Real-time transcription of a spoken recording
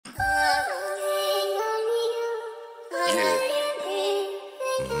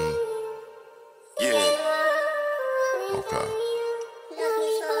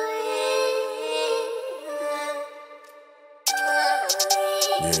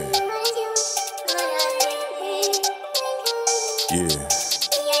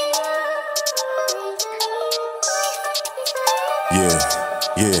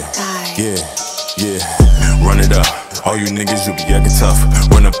Run it up. All you niggas, you be acting tough.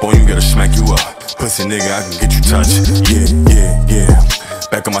 Run up on you, gotta smack you up. Pussy nigga, I can get you touched.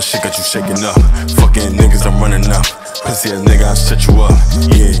 Back on my shit, got you shaking up. Fucking niggas, I'm running up. Pussy ass nigga, I set you up.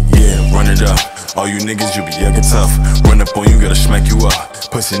 Run it up. All you niggas, you be acting tough. Run up on you, gotta smack you up.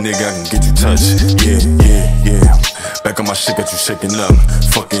 Pussy nigga, I can get you touched. Back on my shit, got you shaking up.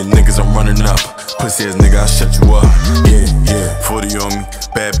 Fucking niggas, I'm running up. Pussy ass nigga, I shut you up. 40 on me.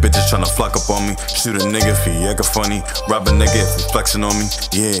 Bad bitches tryna flock up on me. Shoot a nigga if he actin' funny. Rob a nigga if he flexing on me.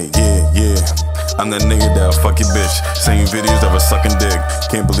 I'm that nigga that'll fuck your bitch. Same videos of her sucking dick.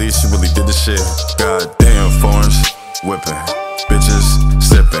 Can't believe she really did the shit. Goddamn, foreigns whipping. Bitches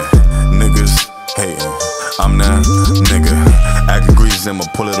sipping. Niggas hating. I'm that nigga. Acting greasy, I'ma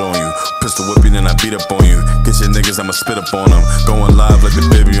pull it on you. Pistol whip you, then I beat up on you. Get your niggas, I'ma spit up on them. Going live like the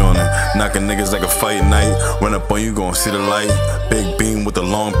baby on it. Knocking niggas like a fight night. Run up on you, gon' see the light. Big beam with a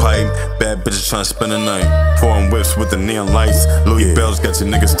long pipe. Bad bitches tryna spend the night. Foreign whips with the neon lights. Louis Bells got your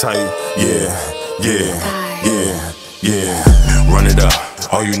niggas tight. Run it up.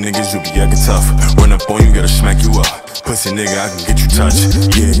 All you niggas, you be acting tough. Run up on you, gotta smack you up. Pussy nigga, I can get you touched.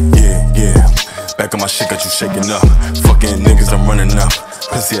 Back on my shit, got you shaking up. Fucking niggas, I'm running up.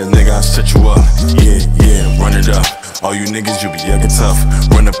 Pussy ass nigga, I set you up. Run it up. All you niggas, you be acting tough.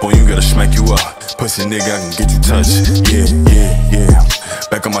 Run up on you, gotta smack you up. Pussy nigga, I can get you touched.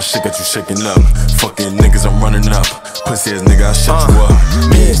 Back on my shit, got you shaking up. Fucking niggas, I'm running up. Pussy ass nigga, I shut you up.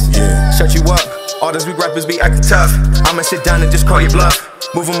 Shut you up. All those weak rappers be acting tough. I'ma sit down and just call you bluff.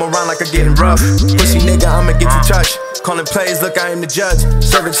 Move them around like I'm getting rough. Pussy nigga, I'ma get you touched. Calling plays, look, I am the judge.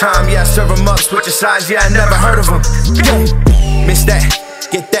 Serving time, yeah, I serve them up. Switching sides, yeah, I never heard of them. Miss that,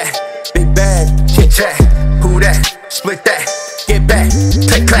 get that. Big bag, chit chat. Who that? Split that. Get back,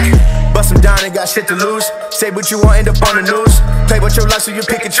 click clack. Bust them down and got shit to lose. Say what you want, end up on the news. Play with your life so you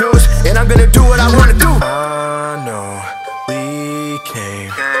pick and choose. And I'm gonna do what I wanna do. I know we came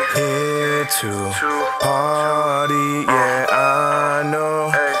here to party. Yeah, I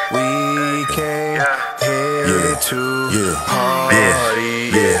know we came here to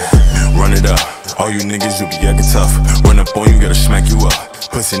party. Run it up. All you niggas, you be acting tough. Run up on you, gotta smack you up.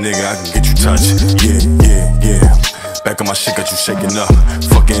 Pussy nigga, I can get you touched. Back on my shit, got you shaking up.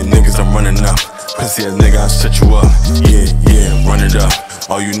 Fucking niggas, I'm running up. Pussy ass nigga, I set you up. Run it up.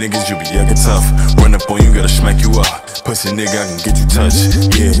 All you niggas, you be acting tough. Run up on you, gotta smack you up. Pussy nigga, I can get you touched.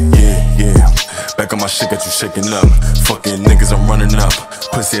 Back on my shit, got you shaking up. Fucking niggas, I'm running up.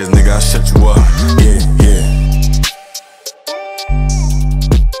 Pussy ass nigga, I shut you up. Yeah.